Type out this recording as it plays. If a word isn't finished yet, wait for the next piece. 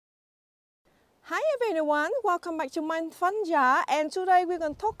Hi everyone, welcome back to my fun jar, and today we're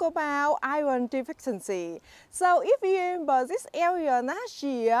going to talk about iron deficiency. So if you remember this area last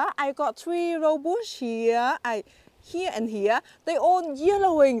year, I got 3 rose bush here, here and here. They all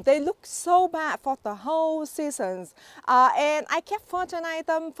yellowing, they look so bad for the whole seasons. And I kept fertilize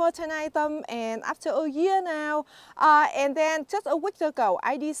them, and after a year now, and then just a week ago,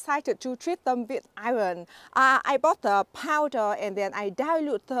 I decided to treat them with iron. I bought the powder and then I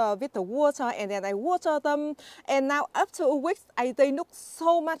dilute with the water and then I water them. And now after a week, they look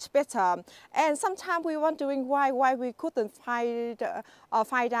so much better. And sometimes we wondering why we couldn't find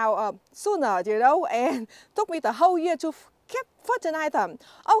out sooner, you know, and took me the whole year to keep fertilize them.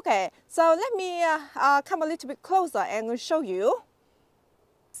 Okay, so let me come a little bit closer and show you.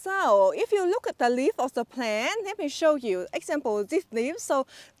 So if you look at the leaf of the plant, let me show you. Example, this leaf. So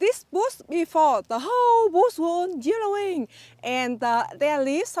this bush before, the whole bush was yellowing, and their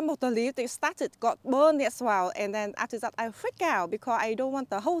leaves, some of the leaves, they got burned as well. And then after that, I freak out because I don't want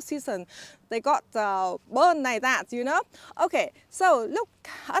the whole season they got burned like that, you know. Okay, so look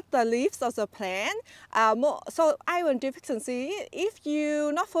at the leaves of the plant. So iron deficiency, if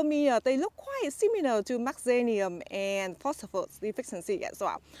you're not familiar, they look quite similar to magnesium and phosphorus deficiency as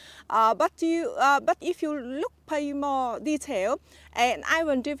well. But if you look pay more detail, and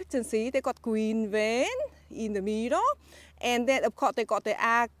iron deficiency, they got green vein in the middle, and then of course they got the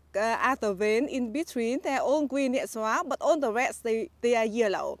other vein in between. They're all green as well, but all the rest they are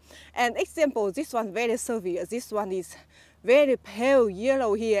yellow. And example, this one very severe. This one is very pale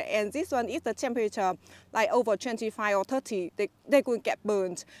yellow here, and this one, if the temperature like over 25 or 30, they could get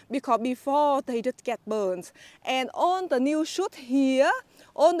burned, because before they did get burned. And on the new shoot here,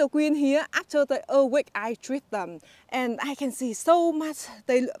 on the green here, after a week I treat them, and I can see so much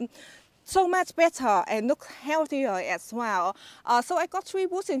so much better and look healthier as well. So I got 3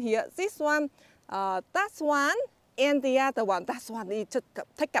 bushes in here. This one, that one, and the other one. That one it took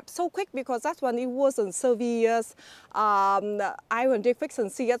take up so quick because that one it wasn't severe iron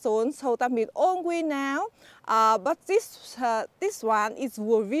deficiency at all. So that means all green now. But this one is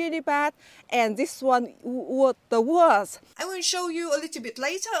really bad, and this one was the worst. I will show you a little bit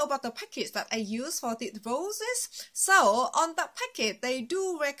later about the package that I use for these roses. So on that packet, they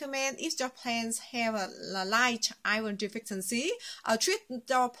do recommend if your plants have a light iron deficiency, treat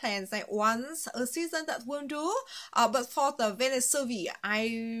your plants like once a season, that won't do. But for the very severe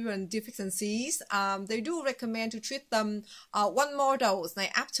iron deficiencies, they do recommend to treat them one more dose,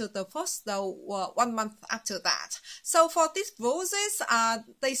 like after the first dose, 1 month after that. So for these roses,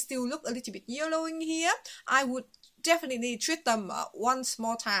 they still look a little bit yellow in here. I would definitely treat them once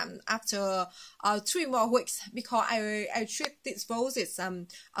more time after 3 more weeks, because I treat these roses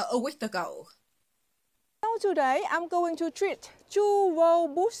a week ago. So today I'm going to treat 2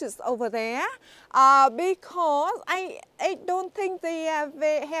 rose bushes over there because I don't think they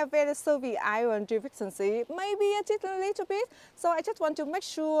have very severe iron deficiency, maybe just a little bit. So I just want to make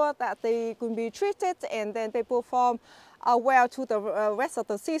sure that they can be treated and then they perform well to the rest of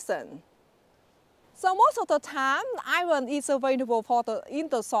the season. So most of the time, iron is available in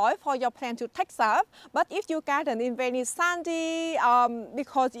the soil for your plant to take up. But if you garden in very sandy,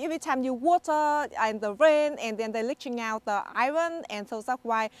 because every time you water and the rain, and then they're leaching out the iron, and so that's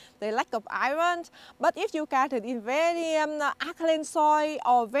why they lack of iron. But if you garden in very alkaline soil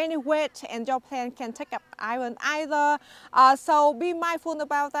or very wet, and your plant can take up iron either. So be mindful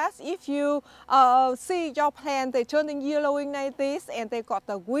about that. If you see your plant, they turning yellowing like this, and they got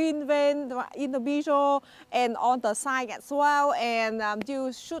the green vein in the middle and on the side as well, and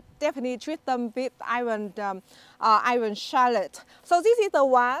you should definitely treat them with iron shallot. So this is the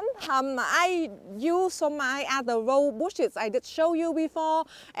one I use on my other rose bushes I did show you before,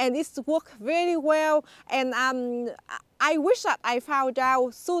 and it's worked very well. And I wish that I found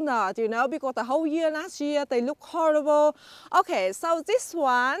out sooner, you know, because the whole year last year they look horrible. Okay, so this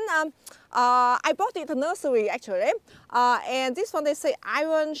one I bought it in the nursery actually, and this one they say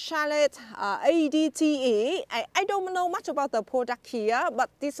iron shallot ADTE. I don't know much about the product here, but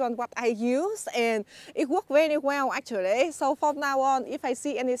this one what I use, and it worked very well actually. So from now on, if I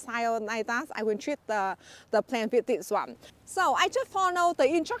see any sign like that, I will treat the plant with this one. So I just follow the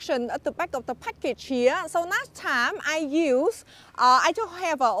instruction at the back of the package here. So last time I used, I just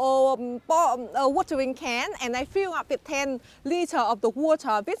have a watering can, and I fill up with 10 liters of the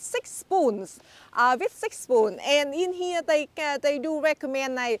water with 6 spoons. And in here they do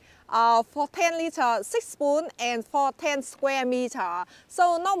recommend like for 10 liters 6 spoons and for 10 square meter.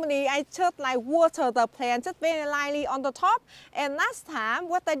 So normally I just like water the plant just very very lightly on the top. And last time,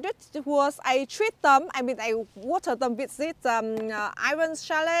 what I did was I treat them, I water them with this iron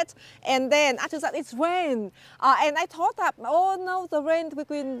shallot, and then after that it's rain. And I thought that, oh no, the rain will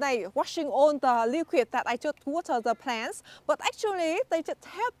be washing on the liquid that I just water the plants. But actually, they just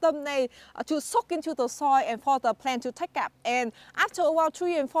help them to soak into the soil and for the plant to take up. And after about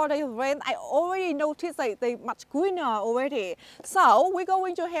 3 and 4 days of rain, I already noticed that they're much greener already. So we're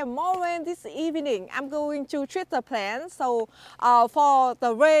going to have more rain this evening. I'm going to treat the plants so for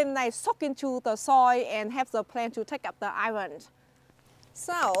the rain soak into the soil and have the plant to take up the iron.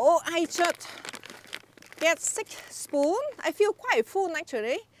 So I just get 6 spoons. I feel quite full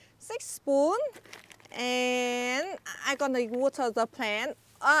actually. 6 spoons, and I'm gonna water the plant.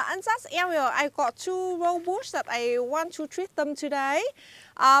 In that area, I got 2 rose bushes that I want to treat them today.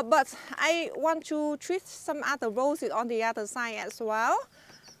 But I want to treat some other roses on the other side as well.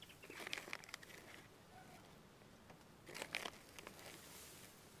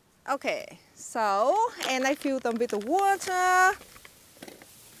 Okay, so, and I fill them with the water.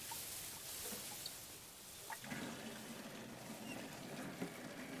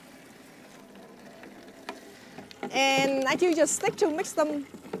 And I do just stick to mix them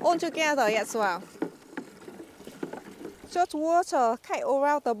all together as well. Just water kind of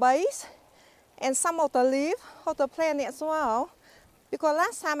around the base and some of the leaves of the plant as well. Because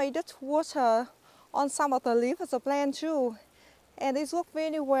last time I did water on some of the leaves of the plant too. And it worked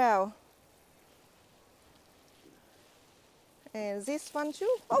very well. And this one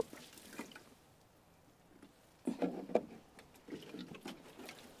too. Oh.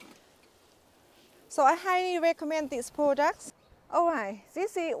 So I highly recommend these products. Alright,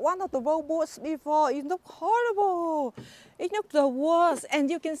 this is one of the rose bushes before. It looked horrible. It looked the worst. And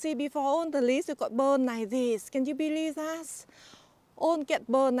you can see before all the leaves got burned like this. Can you believe that? All get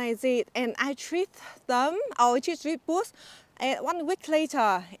burned like this. And I treat them, or I treat bush, and 1 week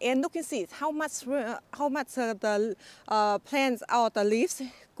later, and look and see how much the plants or the leaves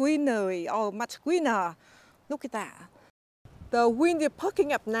greenery or much greener. Look at that. The wind is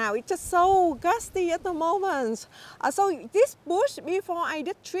picking up now. It's just so gusty at the moment. So this bush, before I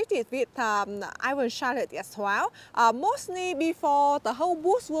did treat it with iron shallot as well. Mostly before the whole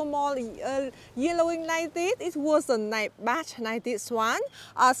bush was more yellowing like this. It wasn't like bad like this one.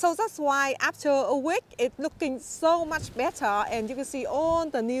 So that's why after a week, it's looking so much better. And you can see all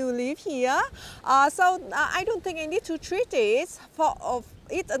the new leaf here. So I don't think I need to treat it for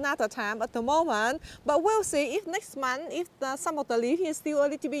it another time at the moment, but we'll see if next month, if some of the leaf is still a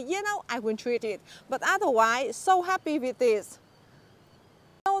little bit yellow, I will treat it. But otherwise, so happy with this.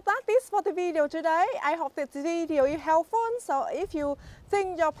 So that is for the video today. I hope that the video is helpful. So if you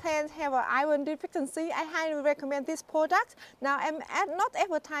think your plants have an iron deficiency, I highly recommend this product. Now I'm not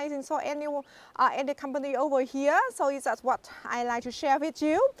advertising for any company over here, so it's just what I like to share with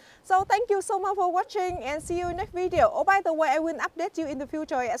you. So thank you so much for watching and see you in the next video. Oh, by the way, I will update you in the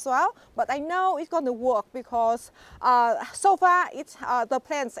future as well. But I know it's going to work because so far the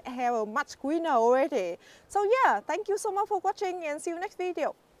plants have much greener already. So yeah, thank you so much for watching and see you next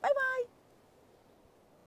video. Bye bye.